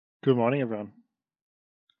Good morning, everyone.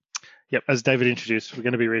 Yep, as David introduced, we're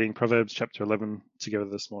going to be reading Proverbs chapter 11 together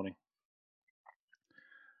this morning.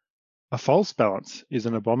 A false balance is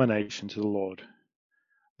an abomination to the Lord,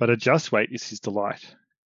 but a just weight is his delight.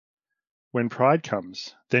 When pride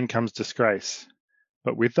comes, then comes disgrace,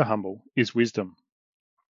 but with the humble is wisdom.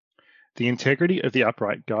 The integrity of the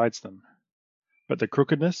upright guides them, but the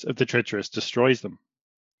crookedness of the treacherous destroys them.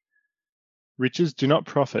 Riches do not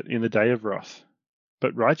profit in the day of wrath,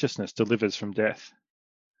 but righteousness delivers from death.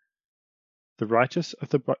 The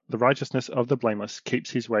righteousness of the blameless keeps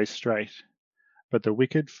his way straight, but the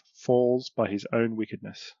wicked falls by his own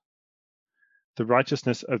wickedness. The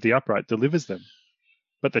righteousness of the upright delivers them,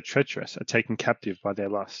 but the treacherous are taken captive by their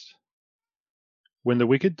lust. When the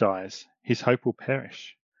wicked dies, his hope will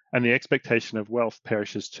perish, and the expectation of wealth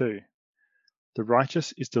perishes too. The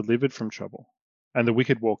righteous is delivered from trouble, and the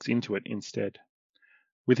wicked walks into it instead.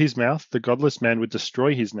 With his mouth, the godless man would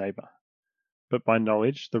destroy his neighbor, but by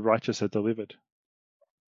knowledge the righteous are delivered.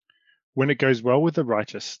 When it goes well with the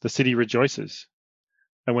righteous, the city rejoices,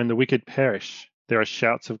 and when the wicked perish, there are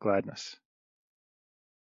shouts of gladness.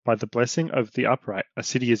 By the blessing of the upright, a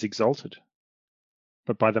city is exalted,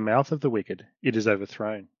 but by the mouth of the wicked, it is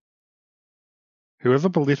overthrown. Whoever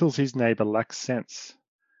belittles his neighbor lacks sense,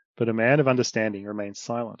 but a man of understanding remains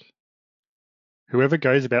silent. Whoever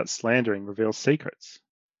goes about slandering reveals secrets,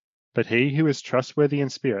 but he who is trustworthy in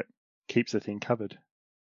spirit keeps a thing covered.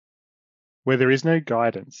 Where there is no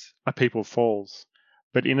guidance, a people falls,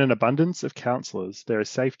 but in an abundance of counselors there is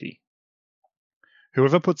safety.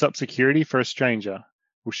 Whoever puts up security for a stranger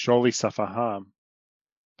will surely suffer harm,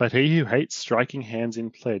 but he who hates striking hands in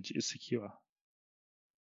pledge is secure.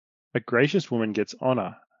 A gracious woman gets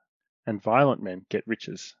honor, and violent men get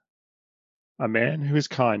riches. A man who is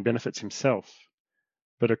kind benefits himself,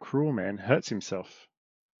 but a cruel man hurts himself.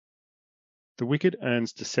 The wicked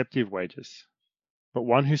earns deceptive wages, but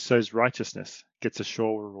one who sows righteousness gets a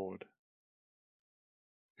sure reward.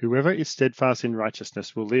 Whoever is steadfast in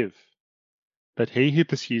righteousness will live, but he who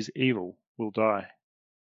pursues evil will die.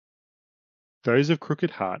 Those of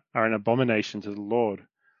crooked heart are an abomination to the Lord,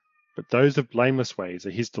 but those of blameless ways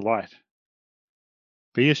are his delight.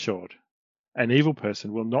 Be assured, an evil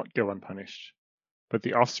person will not go unpunished, but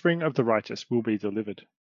the offspring of the righteous will be delivered.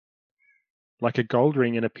 Like a gold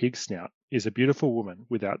ring in a pig's snout is a beautiful woman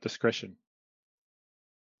without discretion.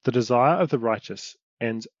 The desire of the righteous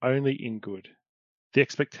ends only in good, the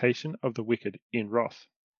expectation of the wicked in wrath.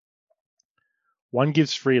 One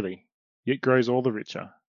gives freely, yet grows all the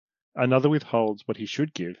richer. Another withholds what he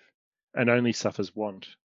should give, and only suffers want.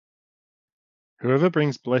 Whoever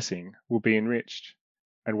brings blessing will be enriched,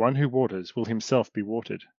 and one who waters will himself be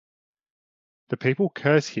watered. The people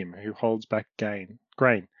curse him who holds back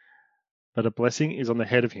grain, but a blessing is on the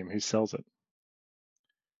head of him who sells it.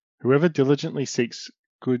 Whoever diligently seeks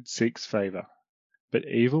good seeks favor, but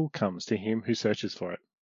evil comes to him who searches for it.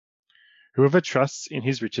 Whoever trusts in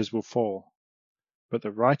his riches will fall, but the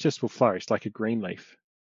righteous will flourish like a green leaf.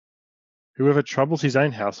 Whoever troubles his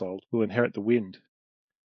own household will inherit the wind,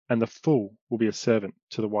 and the fool will be a servant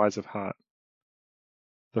to the wise of heart.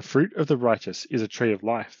 The fruit of the righteous is a tree of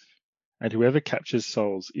life, and whoever captures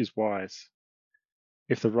souls is wise.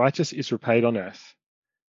 If the righteous is repaid on earth,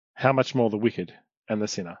 how much more the wicked and the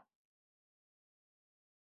sinner?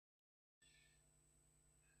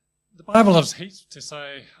 The Bible has heaps to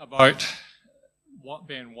say about what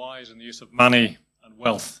being wise in the use of money and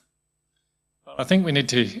wealth. But I think we need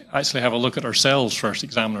to actually have a look at ourselves first,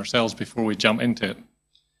 examine ourselves before we jump into it.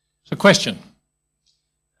 So question,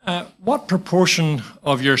 what proportion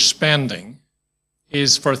of your spending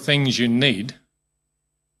is for things you need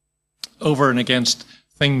over and against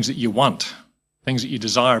things that you want, things that you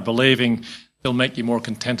desire, believing they'll make you more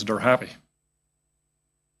contented or happy?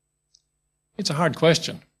 It's a hard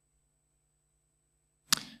question.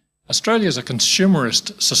 Australia is a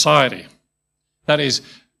consumerist society. That is,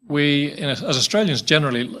 we, as Australians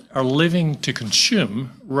generally, are living to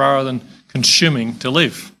consume rather than consuming to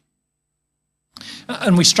live.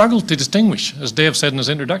 And we struggle to distinguish, as Dave said in his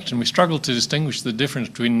introduction, we struggle to distinguish the difference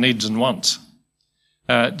between needs and wants.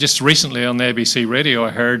 Just recently on the ABC radio, I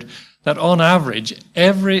heard that on average,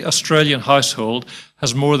 every Australian household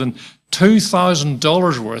has more than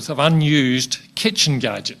 $2,000 worth of unused kitchen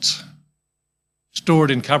gadgets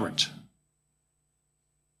stored in cupboards.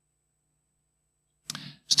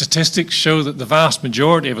 Statistics show that the vast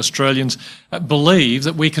majority of Australians believe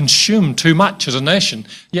that we consume too much as a nation.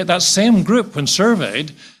 Yet that same group, when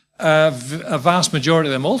surveyed, a vast majority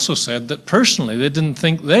of them also said that personally they didn't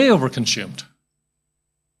think they overconsumed.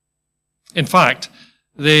 In fact,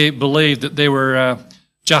 they believed that they were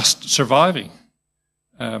just surviving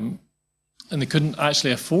and they couldn't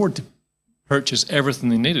actually afford to purchase everything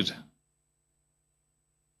they needed.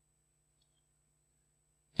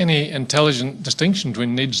 Any intelligent distinction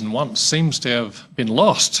between needs and wants seems to have been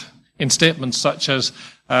lost in statements such as,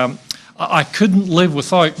 I couldn't live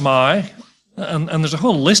without my, and there's a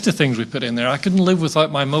whole list of things we put in there. I couldn't live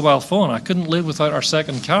without my mobile phone. I couldn't live without our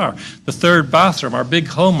second car, the third bathroom, our big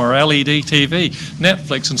home, our LED TV,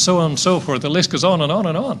 Netflix, and so on and so forth. The list goes on and on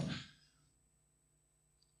and on.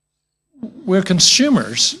 We're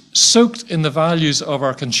consumers soaked in the values of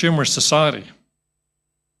our consumer society.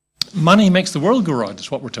 Money makes the world go round,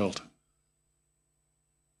 is what we're told.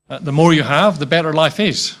 The more you have, the better life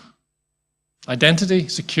is. Identity,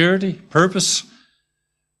 security, purpose,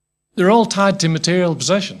 they're all tied to material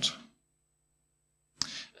possessions.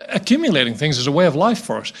 Accumulating things is a way of life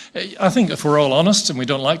for us. I think if we're all honest, and we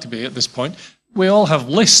don't like to be at this point, we all have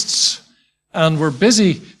lists, and we're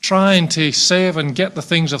busy trying to save and get the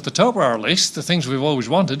things off the top of our list, the things we've always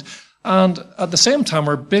wanted, and at the same time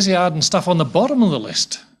we're busy adding stuff on the bottom of the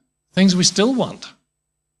list, things we still want.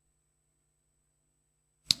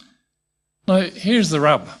 Now, here's the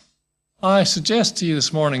rub. I suggest to you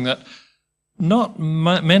this morning that not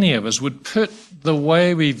many of us would put the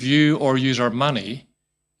way we view or use our money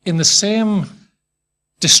in the same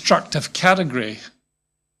destructive category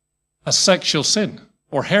as sexual sin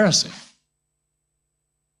or heresy.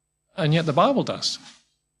 And yet the Bible does.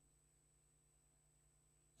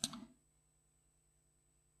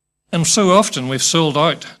 And so often we've sold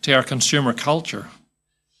out to our consumer culture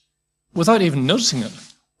without even noticing it.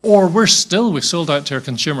 Or we've sold out to our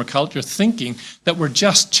consumer culture thinking that we're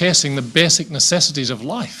just chasing the basic necessities of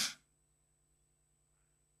life.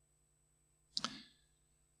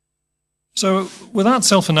 So with that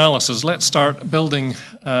self-analysis, let's start building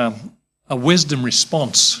a wisdom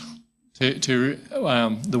response to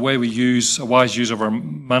the way we use a wise use of our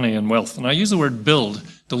money and wealth. And I use the word build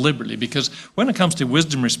deliberately because when it comes to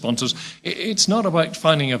wisdom responses, it's not about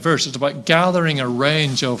finding a verse, it's about gathering a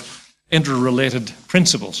range of interrelated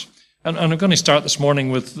principles. And I'm going to start this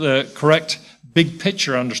morning with the correct big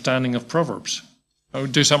picture understanding of Proverbs. I'll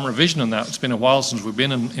do some revision on that. It's been a while since we've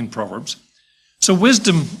been in Proverbs. So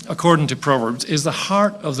wisdom, according to Proverbs, is the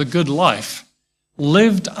heart of the good life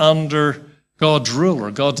lived under God's rule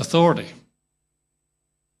or God's authority.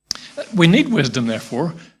 We need wisdom,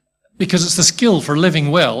 therefore, because it's the skill for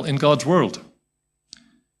living well in God's world.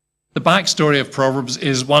 The backstory of Proverbs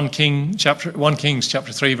is 1 Kings chapter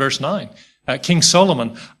 3, verse 9. King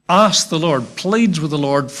Solomon asks the Lord, pleads with the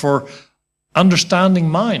Lord for understanding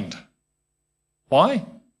mind. Why?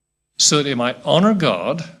 So that he might honor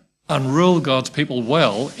God and rule God's people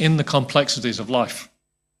well in the complexities of life.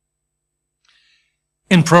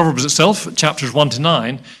 In Proverbs itself, chapters 1 to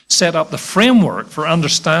 9, set up the framework for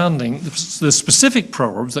understanding the specific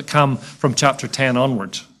Proverbs that come from chapter 10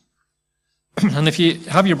 onwards. And if you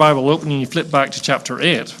have your Bible open and you flip back to chapter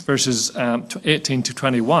 8, verses 18 to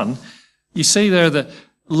 21, you see there the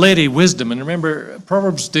Lady Wisdom. And remember,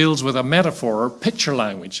 Proverbs deals with a metaphor or picture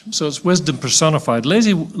language. So it's wisdom personified.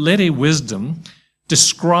 Lady Wisdom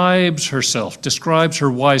describes herself, describes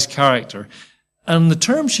her wise character. And the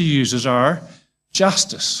terms she uses are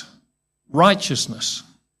justice, righteousness,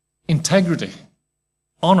 integrity,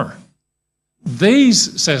 honor.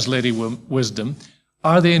 These, says Lady Wisdom,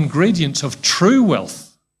 are the ingredients of true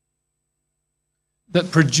wealth that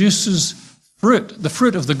produces fruit, the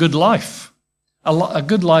fruit of the good life, a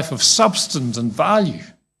good life of substance and value.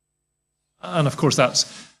 And of course,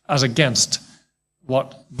 that's as against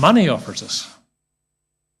what money offers us.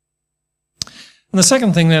 And the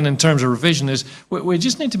second thing then in terms of revision is we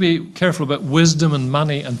just need to be careful about wisdom and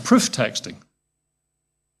money and proof texting.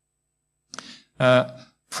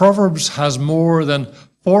 Proverbs has more than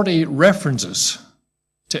 40 references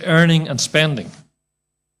to earning and spending,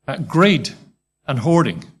 greed and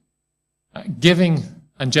hoarding, giving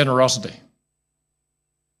and generosity.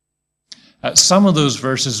 Some of those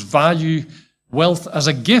verses value wealth as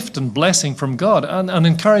a gift and blessing from God and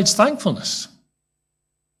encourage thankfulness.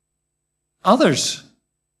 Others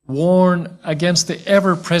warn against the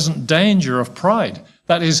ever-present danger of pride,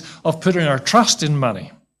 that is, of putting our trust in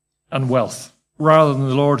money and wealth rather than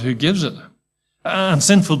the Lord who gives it. And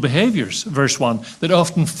sinful behaviors, verse 1, that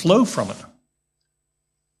often flow from it.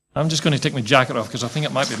 I'm just going to take my jacket off because I think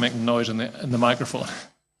it might be making noise in the microphone.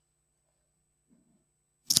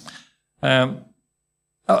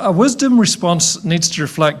 A wisdom response needs to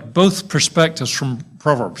reflect both perspectives from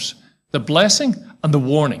Proverbs, the blessing and the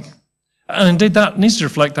warning. And indeed, that needs to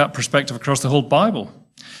reflect that perspective across the whole Bible.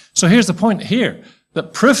 So here's the point here,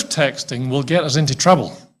 that proof texting will get us into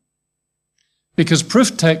trouble. Because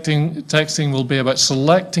proof texting will be about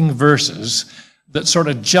selecting verses that sort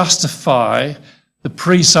of justify the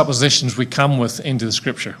presuppositions we come with into the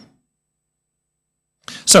Scripture.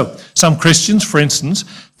 So, some Christians, for instance,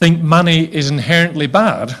 think money is inherently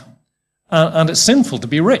bad and it's sinful to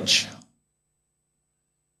be rich.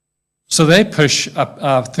 So they push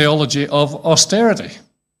a theology of austerity,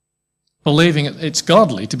 believing it's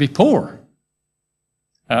godly to be poor.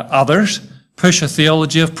 Others push a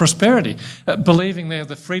theology of prosperity, believing they have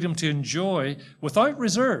the freedom to enjoy without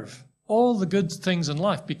reserve all the good things in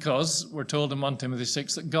life, because we're told in 1 Timothy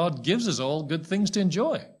 6 that God gives us all good things to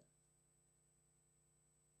enjoy.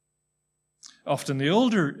 Often the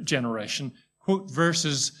older generation quote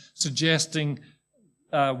verses suggesting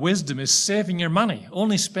wisdom is saving your money,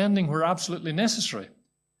 only spending where absolutely necessary.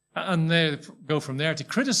 And they go from there to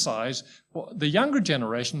criticize the younger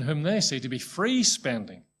generation, whom they see to be free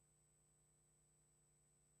spending.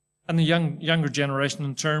 And the younger generation,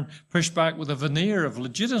 in turn, push back with a veneer of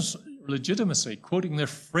legitimacy, quoting their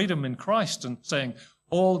freedom in Christ and saying,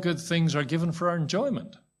 all good things are given for our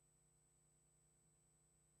enjoyment.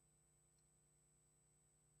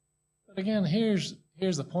 But again, here's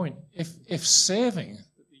the point. If saving,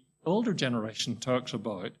 that the older generation talks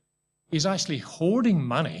about, is actually hoarding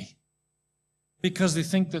money because they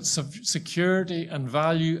think that security and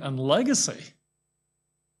value and legacy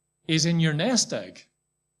is in your nest egg.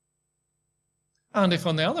 And if,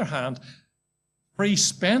 on the other hand, free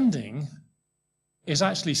spending is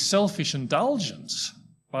actually selfish indulgence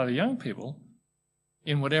by the young people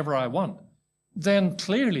in whatever I want, then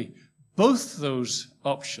clearly both those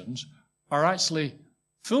options are actually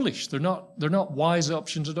foolish. They're not wise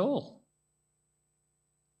options at all.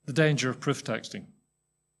 The danger of proof texting.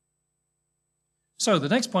 So the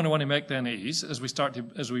next point I want to make then is, as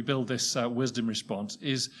we build this wisdom response,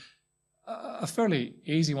 is a fairly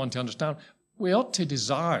easy one to understand. We ought to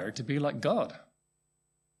desire to be like God.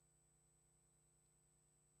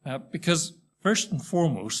 Because first and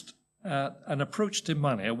foremost, an approach to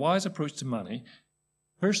money, a wise approach to money,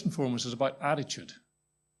 first and foremost is about attitude.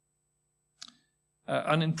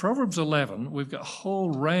 And in Proverbs 11, we've got a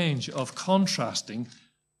whole range of contrasting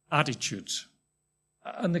attitudes.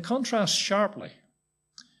 And they contrast sharply.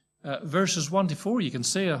 Verses 1 to 4, you can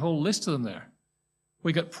see a whole list of them there.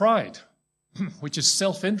 We got pride, which is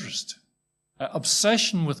self-interest.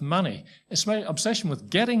 Obsession with money, obsession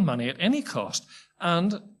with getting money at any cost.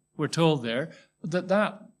 And we're told there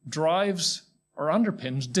that drives or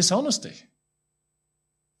underpins dishonesty,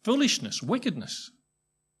 foolishness, wickedness.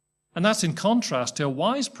 And that's in contrast to a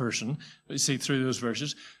wise person, that you see through those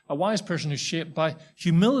verses, a wise person who's shaped by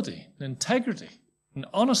humility, and integrity, and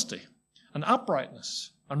honesty, and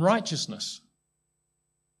uprightness, and righteousness.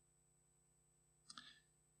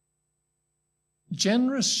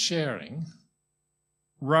 Generous sharing,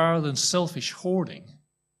 rather than selfish hoarding,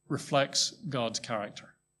 reflects God's character.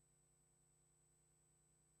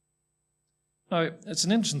 Now, it's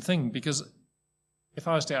an interesting thing, because if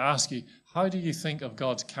I was to ask you, how do you think of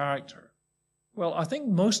God's character? Well, I think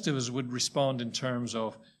most of us would respond in terms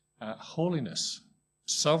of holiness,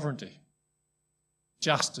 sovereignty,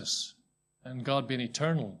 justice, and God being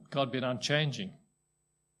eternal, God being unchanging.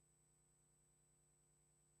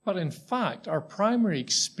 But in fact, our primary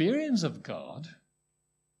experience of God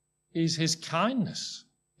is his kindness,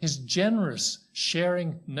 his generous,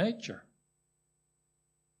 sharing nature.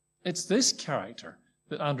 It's this character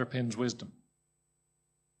that underpins wisdom.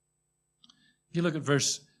 If you look at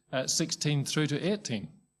verse 16 through to 18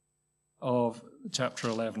 of chapter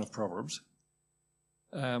 11 of Proverbs,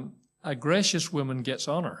 a gracious woman gets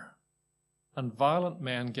honor, and violent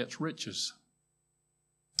man gets riches.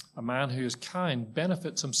 A man who is kind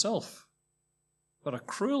benefits himself, but a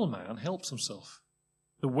cruel man helps himself.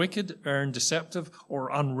 The wicked earn deceptive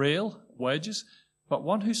or unreal wages, but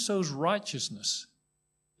one who sows righteousness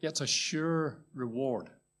gets a sure reward.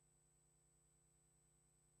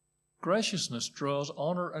 Graciousness draws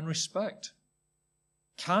honor and respect.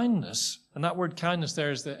 Kindness, and that word kindness there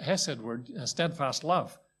is the hesed word, steadfast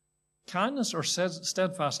love. Kindness or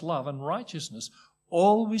steadfast love and righteousness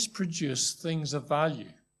always produce things of value.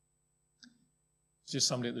 There's just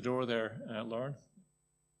somebody at the door there, Lauren.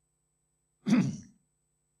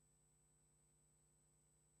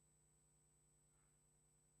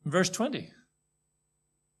 Verse 20.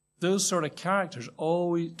 Those sort of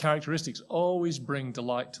characteristics always bring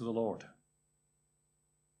delight to the Lord.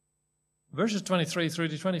 Verses 23 through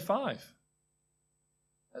to 25.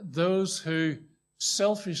 Those who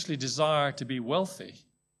selfishly desire to be wealthy,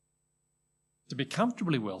 to be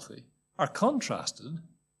comfortably wealthy, are contrasted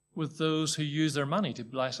with those who use their money to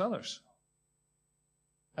bless others.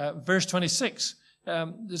 Verse 26,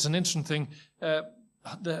 there's an interesting thing.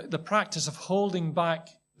 The practice of holding back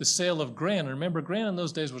the sale of grain. And remember, grain in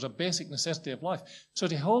those days was a basic necessity of life. So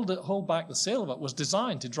to hold back the sale of it was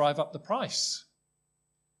designed to drive up the price.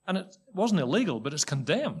 And it wasn't illegal, but it's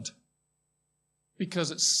condemned because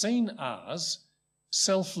it's seen as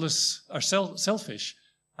selfish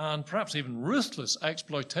and perhaps even ruthless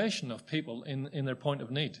exploitation of people in their point of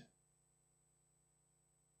need.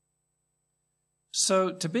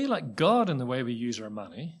 So to be like God in the way we use our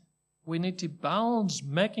money, we need to balance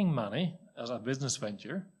making money as a business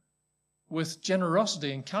venture with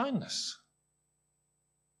generosity and kindness.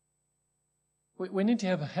 We need to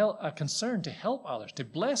have a concern to help others, to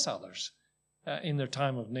bless others in their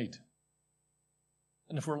time of need.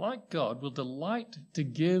 And if we're like God, we'll delight to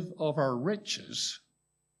give of our riches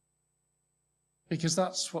because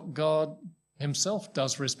that's what God himself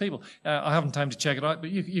does for his people. I haven't time to check it out, but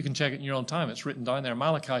you can check it in your own time. It's written down there,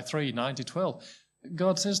 Malachi 3, 9-12.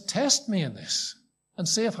 God says, test me in this and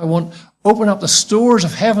see if I won't open up the stores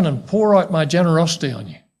of heaven and pour out my generosity on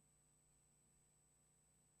you.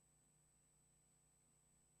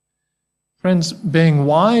 Friends, being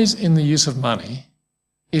wise in the use of money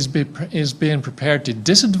is being prepared to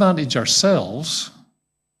disadvantage ourselves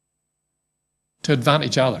to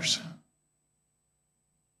advantage others.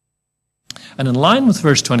 And in line with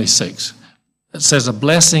verse 26, it says, a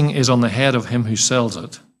blessing is on the head of him who sells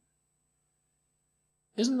it.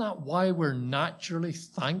 Isn't that why we're naturally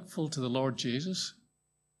thankful to the Lord Jesus?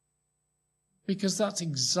 Because that's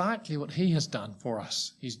exactly what he has done for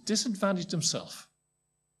us. He's disadvantaged himself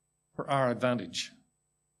for our advantage.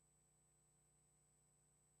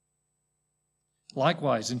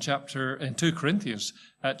 Likewise, in 2 Corinthians,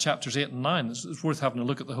 chapters 8 and 9, it's worth having a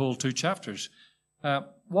look at the whole 2 chapters.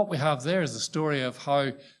 What we have there is the story of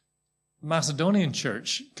how Macedonian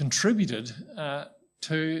church contributed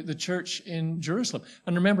to the church in Jerusalem.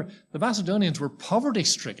 And remember, the Macedonians were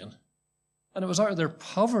poverty-stricken, and it was out of their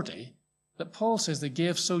poverty that Paul says they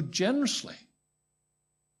gave so generously.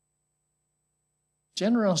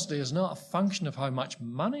 Generosity is not a function of how much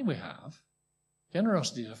money we have.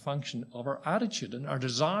 Generosity is a function of our attitude and our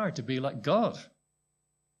desire to be like God.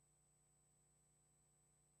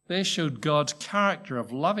 They showed God's character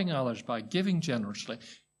of loving others by giving generously,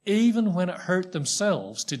 even when it hurt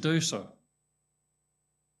themselves to do so.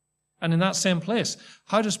 And in that same place,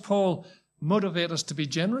 how does Paul motivate us to be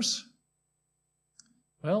generous?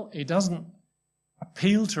 Well, he doesn't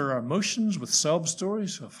appeal to our emotions with sob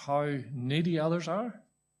stories of how needy others are.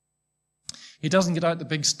 He doesn't get out the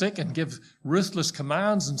big stick and give ruthless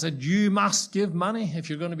commands and say, you must give money if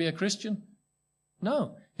you're going to be a Christian.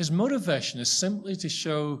 No, his motivation is simply to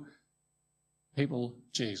show people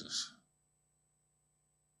Jesus.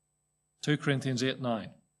 2 Corinthians 8:9.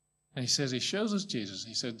 And he says he shows us Jesus.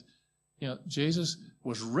 He said, Jesus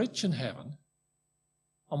was rich in heaven.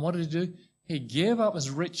 And what did he do? He gave up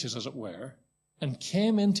his riches, as it were, and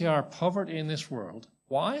came into our poverty in this world.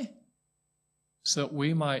 Why? So that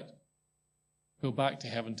we might go back to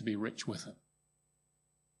heaven to be rich with him.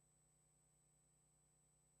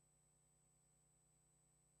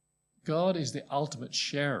 God is the ultimate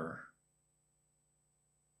sharer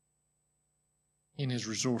in his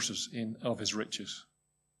resources, of his riches.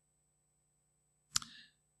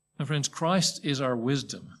 And friends, Christ is our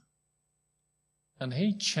wisdom, and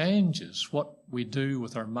he changes what we do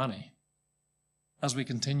with our money as we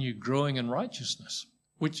continue growing in righteousness.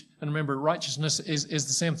 And remember, righteousness is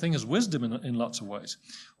the same thing as wisdom in lots of ways.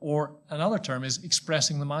 Or another term is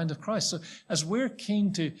expressing the mind of Christ. So as we're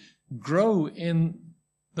keen to grow in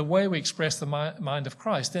the way we express the mind of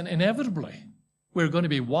Christ, then inevitably we're going to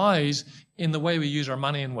be wise in the way we use our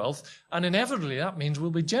money and wealth. And inevitably that means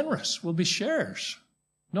we'll be generous. We'll be sharers,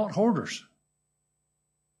 not hoarders.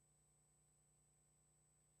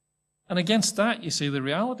 And against that, you see, the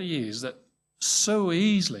reality is that so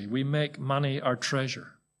easily we make money our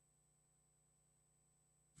treasure.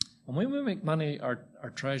 And when we make money our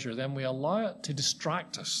treasure, then we allow it to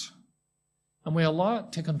distract us. And we allow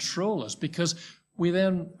it to control us, because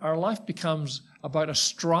our life becomes about a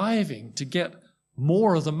striving to get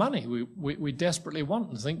more of the money we desperately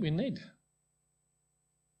want and think we need.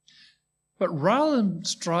 But rather than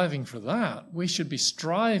striving for that, we should be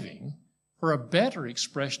striving for a better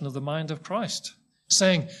expression of the mind of Christ,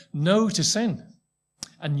 saying no to sin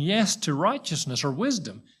and yes to righteousness or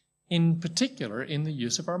wisdom, in particular in the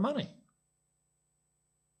use of our money.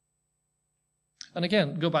 And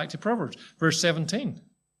again, go back to Proverbs, verse 17.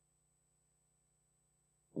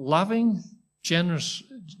 Loving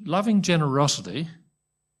generosity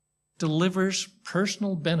delivers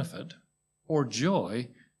personal benefit or joy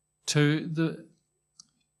to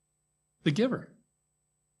the giver.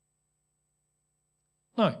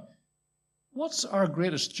 Now, what's our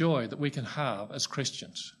greatest joy that we can have as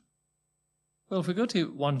Christians? Well, if we go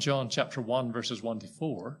to 1 John chapter 1, verses 1 to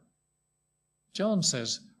 4, John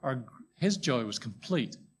says his joy was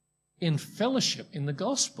complete in fellowship in the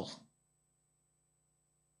gospel.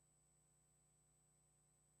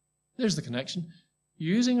 There's the connection.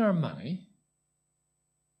 Using our money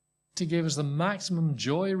to give us the maximum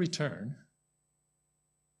joy return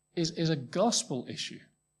is a gospel issue.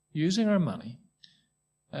 Using our money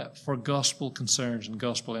for gospel concerns and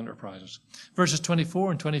gospel enterprises. Verses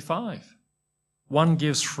 24 and 25. One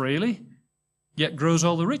gives freely, yet grows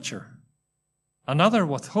all the richer. Another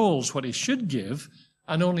withholds what he should give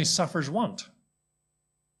and only suffers want.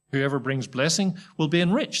 Whoever brings blessing will be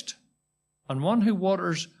enriched, and one who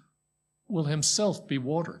waters will himself be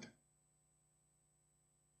watered.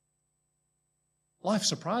 Life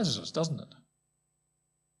surprises us, doesn't it?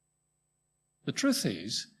 The truth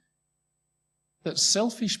is that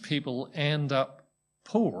selfish people end up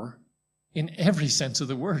poor in every sense of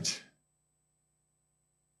the word.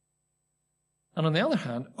 And on the other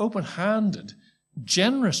hand, open-handed,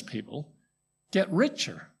 generous people get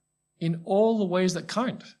richer in all the ways that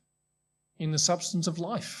count in the substance of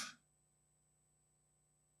life.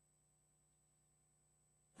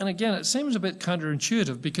 And again, it seems a bit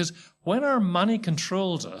counterintuitive because when our money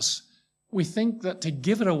controls us, we think that to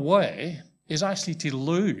give it away is actually to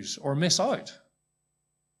lose or miss out.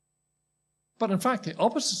 But in fact, the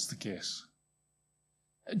opposite is the case.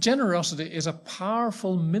 Generosity is a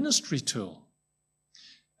powerful ministry tool.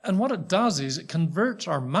 And what it does is it converts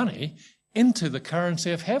our money into the currency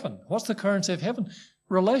of heaven. What's the currency of heaven?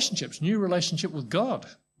 Relationships, new relationship with God,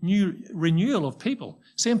 new renewal of people,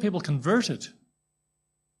 same people converted.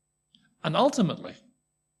 And ultimately,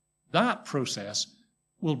 that process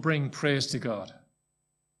will bring praise to God.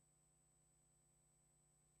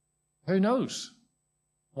 Who knows?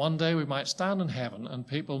 One day we might stand in heaven and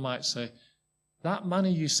people might say, that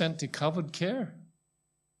money you sent to COVID Care,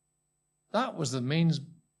 that was the means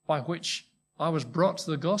by which I was brought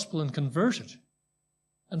to the gospel and converted.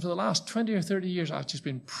 And for the last 20 or 30 years, I've just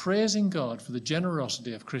been praising God for the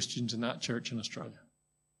generosity of Christians in that church in Australia.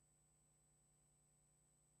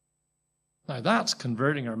 Now that's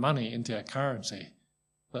converting our money into a currency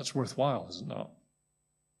that's worthwhile, is it not?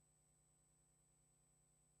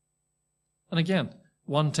 And again,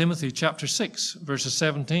 1 Timothy chapter 6, verses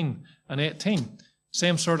 17 and 18,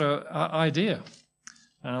 same sort of idea.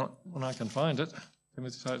 When I can find it,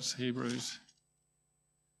 Timothy cites Hebrews.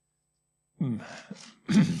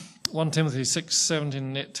 1 Timothy 6, 17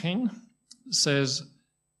 and 18 says,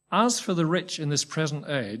 as for the rich in this present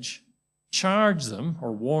age, charge them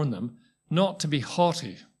or warn them not to be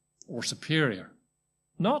haughty or superior,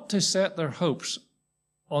 not to set their hopes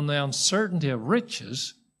on the uncertainty of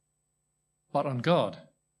riches, but on God,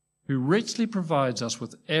 who richly provides us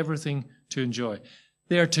with everything to enjoy.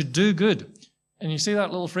 They are to do good. And you see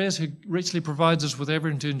that little phrase, who richly provides us with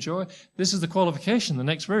everything to enjoy? This is the qualification, the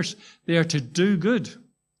next verse. They are to do good,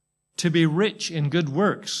 to be rich in good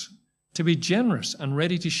works, to be generous and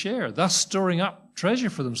ready to share, thus storing up treasure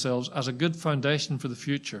for themselves as a good foundation for the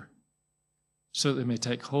future, so that they may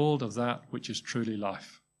take hold of that which is truly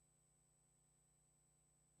life.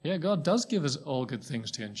 Yeah, God does give us all good things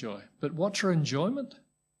to enjoy, but what's our enjoyment?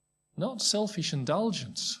 Not selfish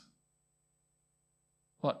indulgence,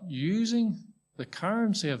 but using the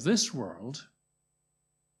currency of this world,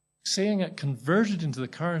 seeing it converted into the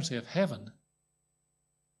currency of heaven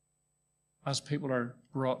as people are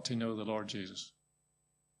brought to know the Lord Jesus.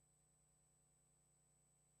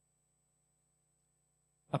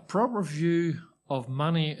 A proper view of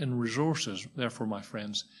money and resources, therefore, my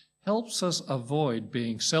friends, helps us avoid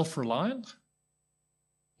being self-reliant.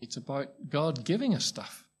 It's about God giving us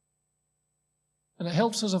stuff. And it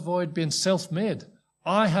helps us avoid being self-made.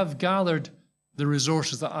 I have gathered the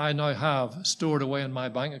resources that I now have stored away in my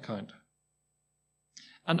bank account.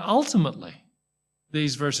 And ultimately,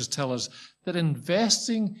 these verses tell us that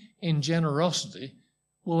investing in generosity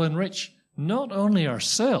will enrich not only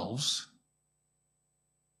ourselves,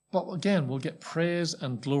 but again, we'll get praise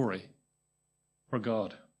and glory for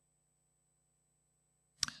God.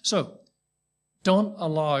 So, don't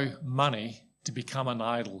allow money to become an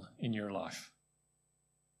idol in your life.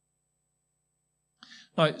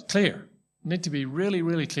 Now, it's clear. You need to be really,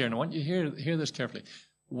 really clear. And I want you to hear this carefully.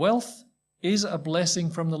 Wealth is a blessing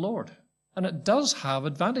from the Lord, and it does have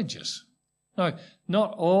advantages. Now,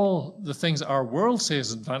 not all the things that our world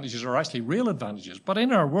says advantages are actually real advantages, but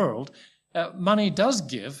in our world, money does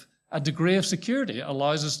give A degree of security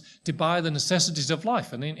allows us to buy the necessities of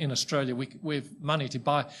life. And in Australia, we have money to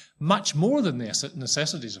buy much more than the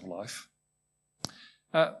necessities of life.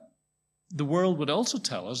 The world would also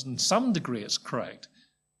tell us, in some degree it's correct,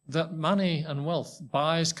 that money and wealth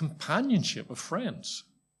buys companionship of friends.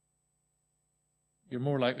 You're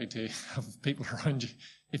more likely to have people around you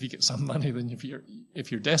if you get some money than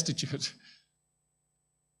if you're destitute.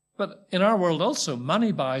 But in our world also,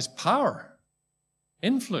 money buys power,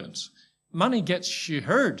 influence. Money gets you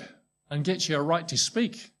heard and gets you a right to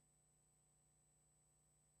speak.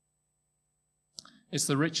 It's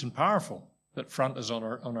the rich and powerful that front us on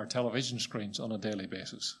our television screens on a daily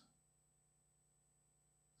basis.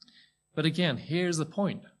 But again, here's the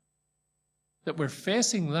point, that we're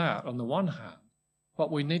facing that on the one hand,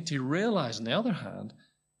 but we need to realize on the other hand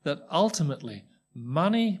that ultimately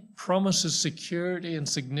money promises security and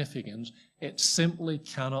significance it simply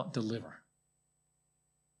cannot deliver.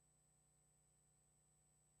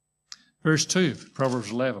 Verse 2,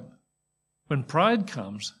 Proverbs 11. When pride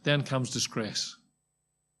comes, then comes disgrace.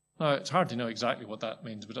 Now, it's hard to know exactly what that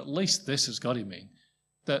means, but at least this has got to mean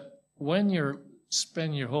that when you're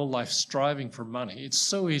spending your whole life striving for money, it's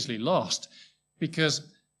so easily lost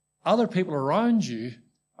because other people around you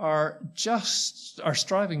are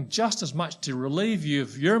striving just as much to relieve you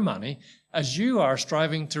of your money as you are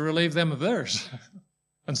striving to relieve them of theirs.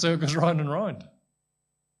 And so it goes round and round.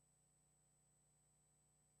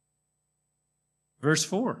 Verse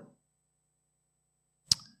 4.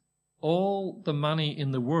 All the money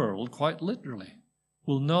in the world, quite literally,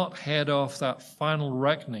 will not head off that final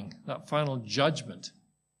reckoning, that final judgment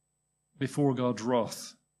before God's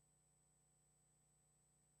wrath.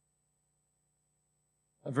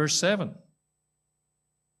 Verse 7.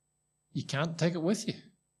 You can't take it with you.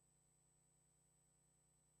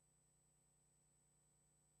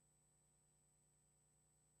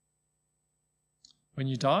 When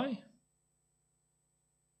you die,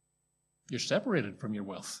 you're separated from your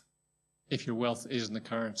wealth, if your wealth is in the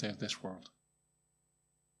currency of this world.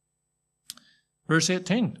 Verse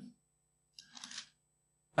 18.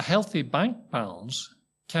 A healthy bank balance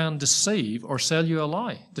can deceive or sell you a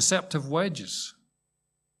lie, deceptive wages.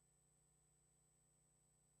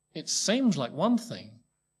 It seems like one thing,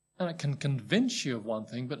 and it can convince you of one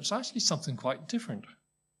thing, but it's actually something quite different.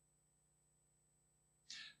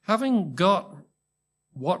 Having got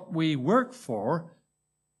what we work for,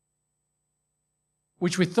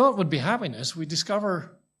 which we thought would be happiness, we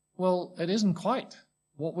discover, well, it isn't quite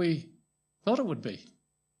what we thought it would be.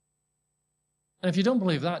 And if you don't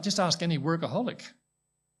believe that, just ask any workaholic.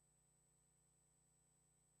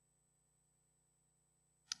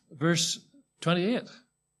 Verse 28.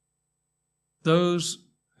 Those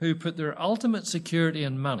who put their ultimate security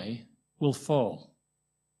in money will fall.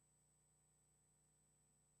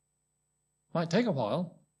 Might take a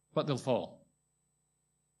while, but they'll fall.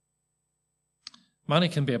 Money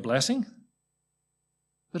can be a blessing,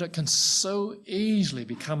 but it can so easily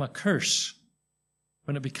become a curse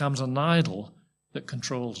when it becomes an idol that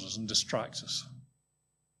controls us and distracts us.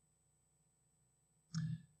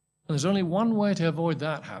 And there's only one way to avoid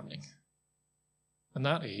that happening, and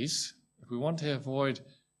that is, if we want to avoid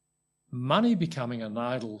money becoming an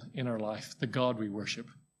idol in our life, the God we worship,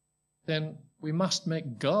 then we must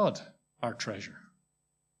make God our treasure.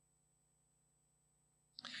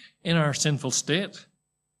 In our sinful state,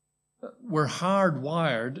 we're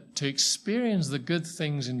hardwired to experience the good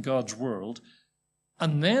things in God's world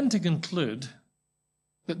and then to conclude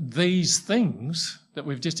that these things that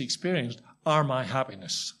we've just experienced are my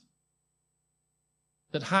happiness.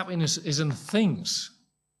 That happiness is in things.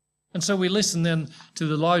 And so we listen then to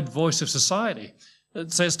the loud voice of society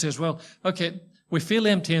that says to us, well, okay, we feel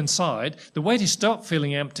empty inside. The way to stop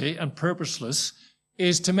feeling empty and purposeless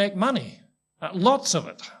is to make money, lots of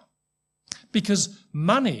it. Because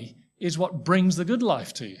money is what brings the good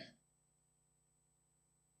life to you.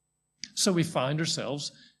 So we find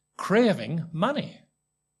ourselves craving money.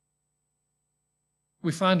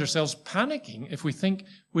 We find ourselves panicking if we think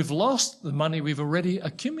we've lost the money we've already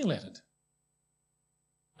accumulated.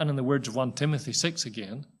 And in the words of 1 Timothy 6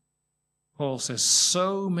 again, Paul says,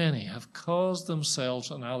 so many have caused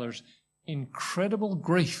themselves and others incredible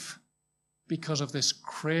grief because of this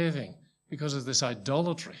craving, because of this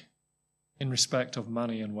idolatry in respect of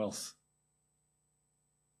money and wealth.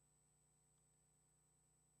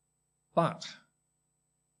 But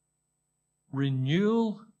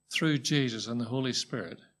renewal through Jesus and the Holy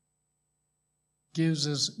Spirit gives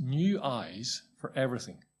us new eyes for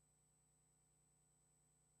everything.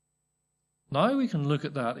 Now we can look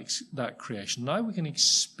at that creation. Now we can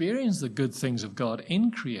experience the good things of God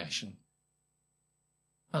in creation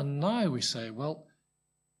And now we say, well,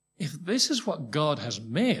 if this is what God has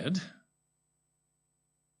made,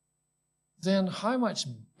 then how much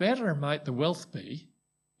better might the wealth be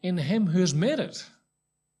in him who has made it?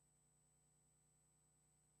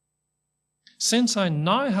 Since I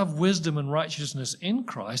now have wisdom and righteousness in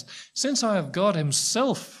Christ, since I have God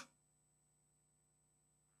himself,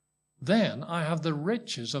 then I have the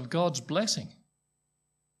riches of God's blessing.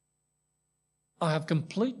 I have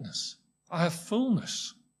completeness. I have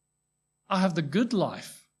fullness. I have the good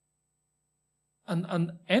life.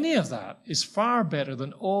 And any of that is far better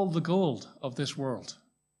than all the gold of this world.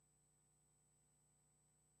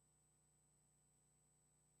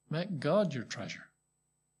 Make God your treasure.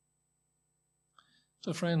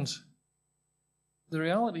 So friends, the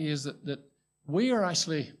reality is that we are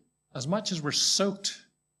actually, as much as we're soaked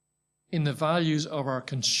in the values of our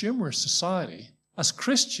consumerist society, as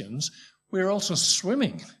Christians, we're also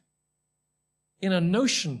swimming in a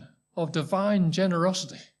notion of divine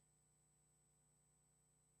generosity.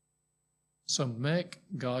 So make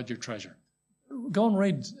God your treasure. Go and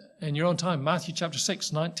read in your own time Matthew chapter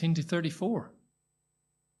 6, 19 to 34.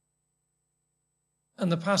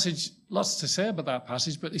 And the passage, lots to say about that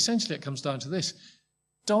passage, but essentially it comes down to this.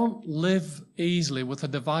 Don't live easily with a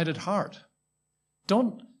divided heart.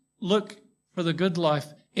 Don't look for the good life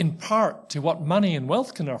in part to what money and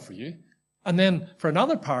wealth can offer you, and then for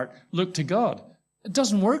another part, look to God. It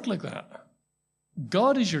doesn't work like that.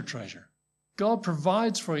 God is your treasure. God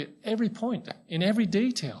provides for you at every point, in every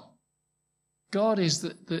detail. God is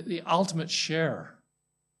the ultimate sharer,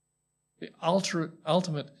 the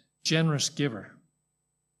ultimate generous giver,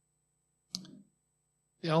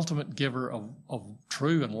 the ultimate giver of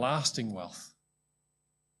true and lasting wealth.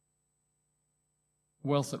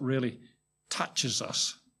 Wealth that really touches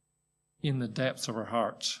us in the depths of our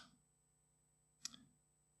hearts.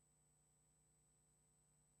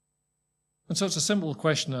 And so it's a simple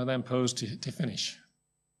question I then pose to finish.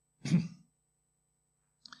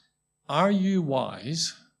 Are you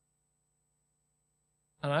wise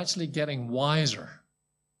and actually getting wiser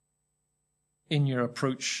in your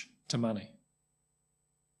approach to money?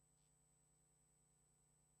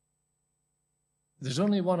 There's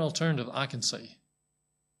only one alternative I can see,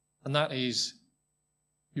 and that is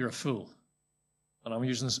you're a fool. And I'm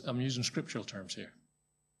using scriptural terms here.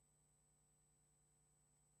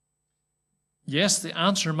 Yes, the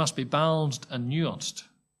answer must be balanced and nuanced.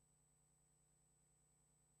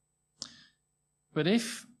 But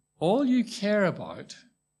if all you care about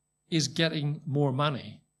is getting more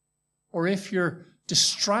money, or if you're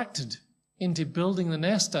distracted into building the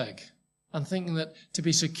nest egg and thinking that to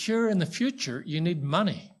be secure in the future you need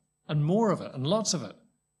money and more of it and lots of it,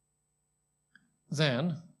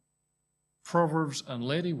 then Proverbs and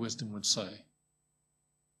Lady Wisdom would say,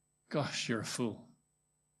 gosh, you're a fool.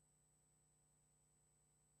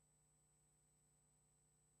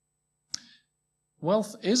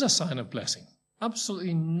 Wealth is a sign of blessing.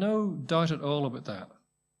 Absolutely no doubt at all about that.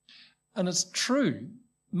 And it's true,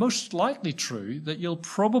 most likely true, that you'll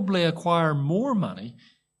probably acquire more money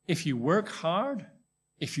if you work hard,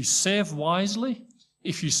 if you save wisely,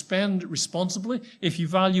 if you spend responsibly, if you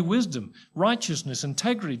value wisdom, righteousness,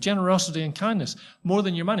 integrity, generosity, and kindness more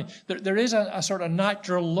than your money. There is a sort of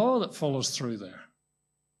natural law that follows through there.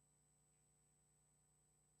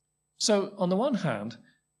 So, on the one hand,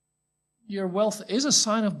 your wealth is a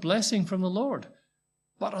sign of blessing from the Lord.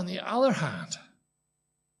 But on the other hand,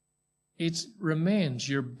 it remains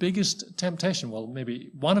your biggest temptation. Well, maybe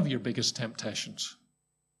one of your biggest temptations.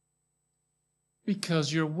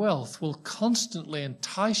 Because your wealth will constantly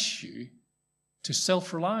entice you to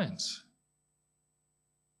self-reliance.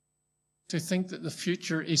 To think that the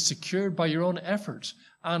future is secured by your own efforts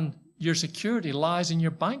and your security lies in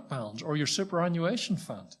your bank balance or your superannuation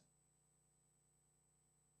fund.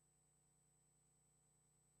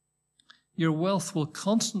 Your wealth will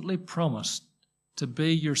constantly promise to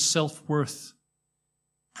be your self-worth,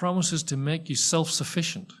 promises to make you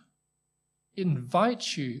self-sufficient. It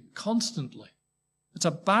invites you constantly. It's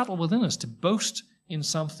a battle within us to boast in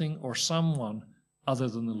something or someone other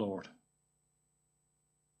than the Lord.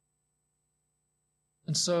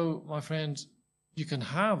 And so, my friends, you can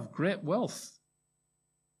have great wealth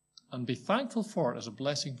and be thankful for it as a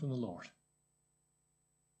blessing from the Lord.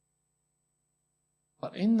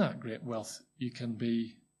 But in that great wealth, you can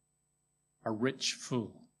be a rich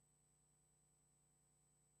fool.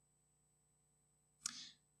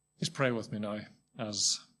 Just pray with me now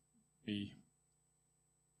as we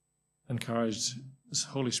encourage the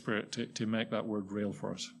Holy Spirit to make that word real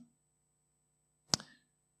for us.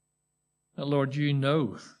 Now, Lord, you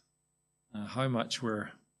know how much we're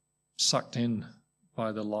sucked in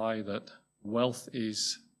by the lie that wealth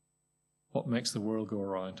is what makes the world go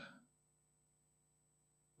around,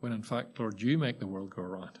 when in fact, Lord, you make the world go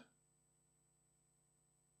around.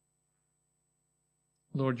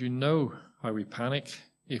 Lord, you know how we panic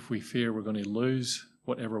if we fear we're going to lose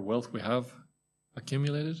whatever wealth we have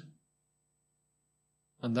accumulated.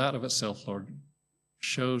 And that of itself, Lord,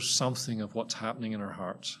 shows something of what's happening in our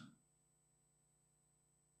hearts.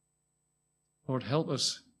 Lord, help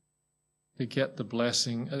us to get the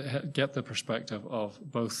blessing, get the perspective of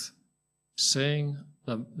both seeing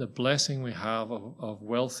the blessing we have of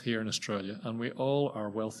wealth here in Australia, and we all are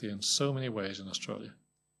wealthy in so many ways in Australia.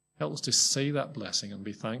 Help us to see that blessing and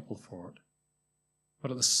be thankful for it.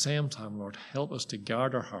 But at the same time, Lord, help us to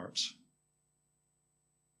guard our hearts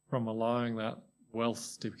from allowing that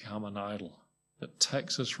wealth to become an idol that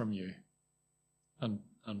takes us from you and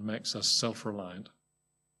makes us self-reliant.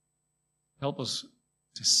 Help us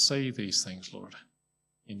to see these things, Lord.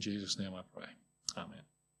 In Jesus' name I pray. Amen.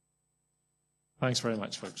 Thanks very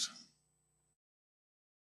much, folks.